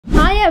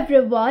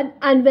everyone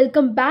and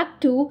welcome back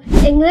to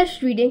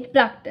English reading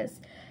practice.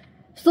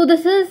 So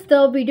this is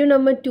the video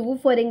number 2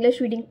 for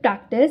English reading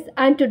practice,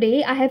 and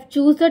today I have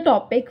chosen a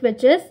topic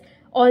which is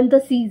on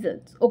the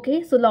seasons.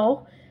 Okay, so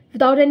now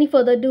without any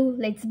further ado,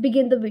 let's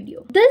begin the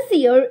video. This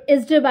year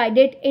is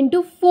divided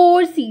into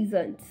 4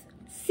 seasons.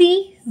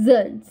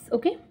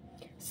 Okay,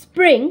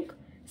 spring,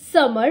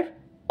 summer,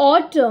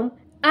 autumn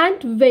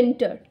and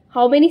winter.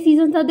 How many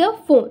seasons are there?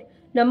 4.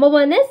 Number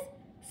 1 is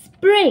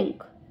spring,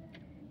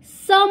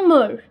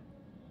 summer,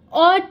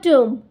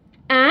 autumn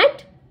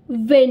and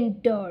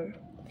winter.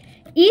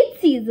 Each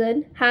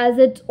season has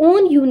its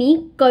own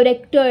unique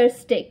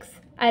characteristics.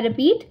 I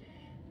repeat,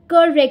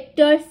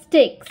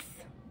 characteristics.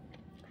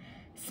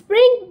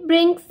 Spring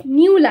brings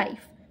new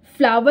life.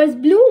 Flowers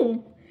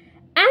bloom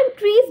and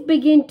trees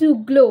begin to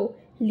glow.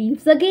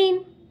 Leaves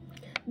again.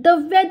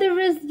 The weather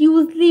is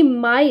usually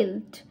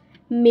mild,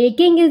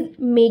 making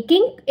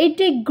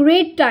it a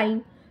great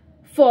time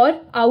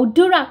for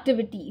outdoor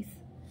activities.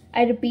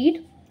 I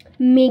repeat,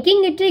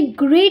 making it a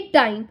great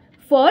time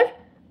for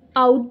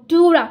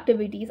outdoor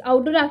activities.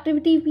 Outdoor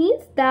activity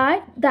means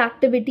that the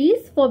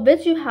activities for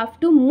which you have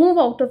to move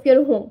out of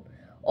your home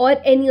or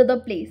any other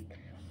place.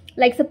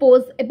 Like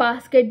suppose a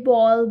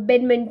basketball,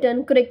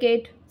 badminton,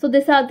 cricket. So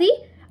these are the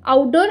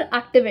outdoor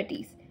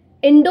activities.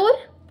 Indoor,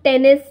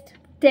 tennis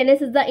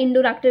is the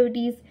indoor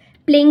activities.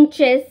 Playing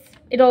chess,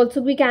 it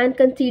also we can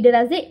consider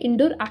as a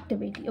indoor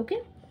activity. Okay.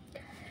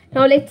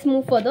 Now let's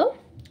move further.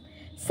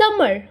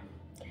 Summer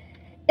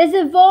is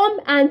a warm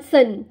and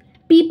sunny.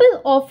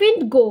 People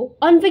often go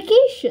on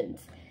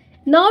vacations.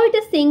 Now it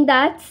is saying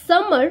that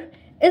summer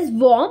is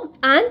warm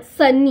and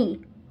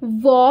sunny.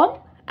 Warm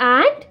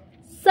and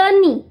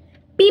sunny.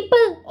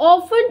 People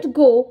often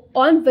go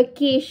on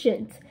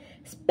vacations,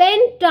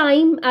 spend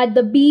time at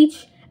the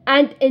beach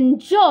and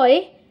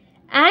enjoy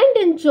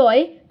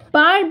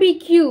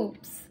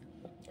barbecues.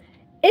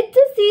 It's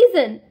a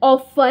season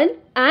of fun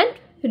and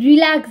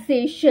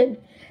relaxation.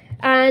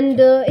 And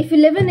if you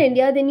live in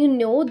India, then you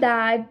know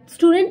that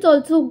students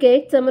also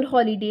get summer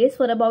holidays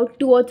for about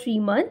 2 or 3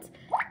 months.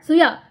 So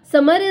yeah,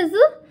 summer is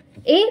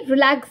a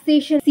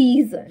relaxation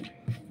season.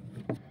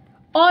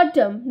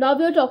 Autumn. Now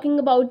we are talking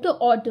about the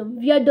autumn.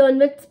 We are done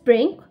with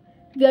spring.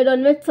 We are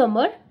done with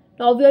summer.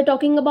 Now we are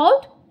talking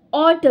about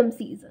autumn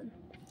season.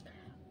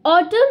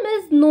 Autumn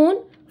is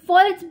known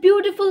for its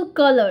beautiful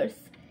colors.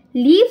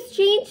 Leaves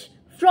change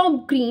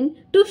from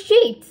green to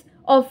shades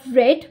of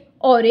red,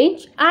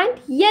 orange and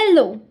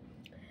yellow.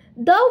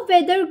 The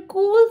weather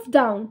cools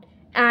down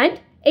and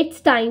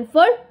it's time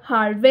for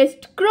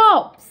harvest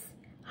crops.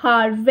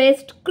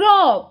 Harvest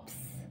crops.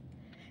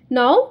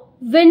 Now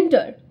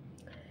winter.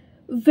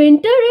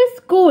 Winter is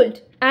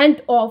cold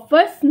and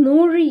offers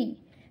snowy.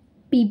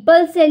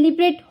 People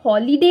celebrate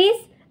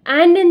holidays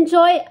and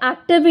enjoy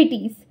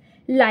activities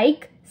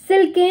like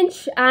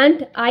silkinge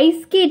and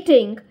ice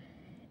skating.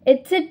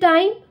 It's a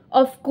time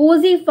of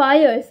cozy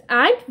fires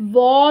and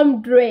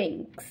warm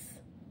drinks.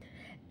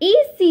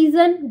 Each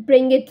season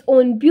brings its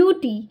own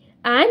beauty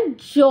and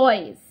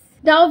joys.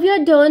 Now we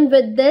are done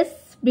with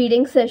this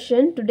reading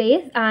session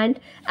today, and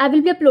I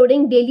will be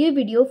uploading daily a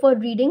video for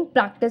reading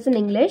practice in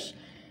English.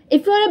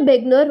 If you are a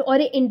beginner or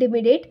an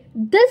intermediate,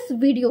 this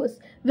videos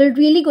will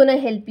really gonna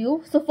help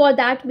you. So for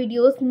that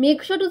videos,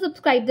 make sure to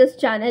subscribe this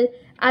channel.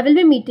 I will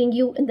be meeting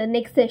you in the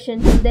next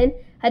session. Till then,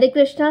 Hare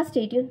Krishna,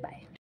 stay tuned, bye.